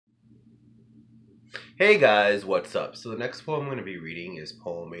Hey guys, what's up? So the next poem I'm going to be reading is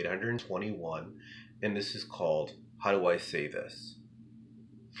poem 821, and this is called How Do I Say This?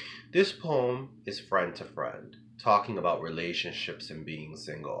 This poem is friend to friend, talking about relationships and being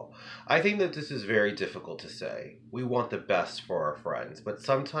single. I think that this is very difficult to say. We want the best for our friends, but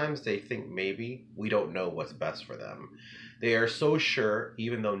sometimes they think maybe we don't know what's best for them. They are so sure,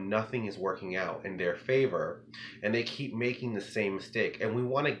 even though nothing is working out in their favor, and they keep making the same mistake. And we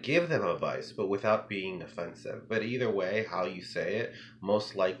want to give them advice, but without being offensive. But either way, how you say it,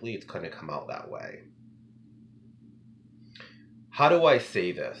 most likely it's going to come out that way. How do I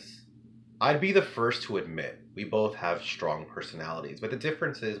say this? I'd be the first to admit we both have strong personalities, but the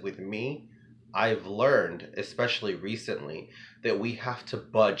difference is with me, I've learned, especially recently, that we have to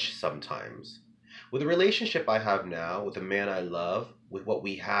budge sometimes. With the relationship I have now, with the man I love, with what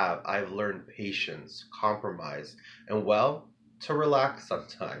we have, I've learned patience, compromise, and well, to relax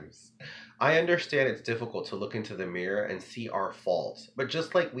sometimes. I understand it's difficult to look into the mirror and see our faults, but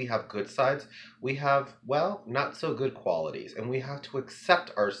just like we have good sides, we have, well, not so good qualities, and we have to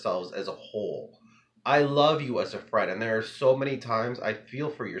accept ourselves as a whole. I love you as a friend, and there are so many times I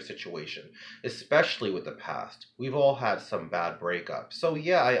feel for your situation, especially with the past. We've all had some bad breakups. So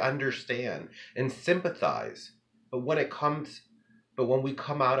yeah, I understand and sympathize. But when it comes but when we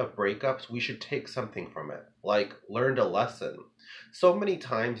come out of breakups, we should take something from it, like learned a lesson. So many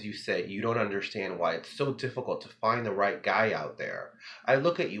times you say you don't understand why it's so difficult to find the right guy out there. I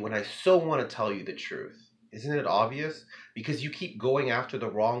look at you and I so want to tell you the truth. Isn't it obvious? Because you keep going after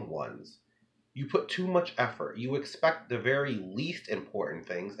the wrong ones. You put too much effort. You expect the very least important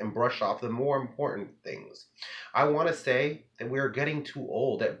things and brush off the more important things. I want to say that we are getting too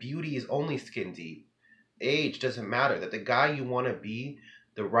old, that beauty is only skin deep. Age doesn't matter, that the guy you want to be,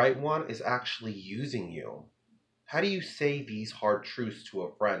 the right one, is actually using you. How do you say these hard truths to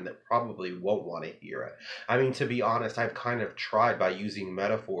a friend that probably won't want to hear it? I mean, to be honest, I've kind of tried by using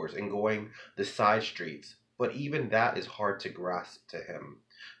metaphors and going the side streets, but even that is hard to grasp to him.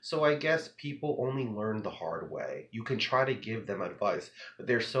 So I guess people only learn the hard way. You can try to give them advice, but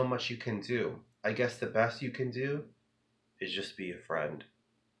there's so much you can do. I guess the best you can do is just be a friend.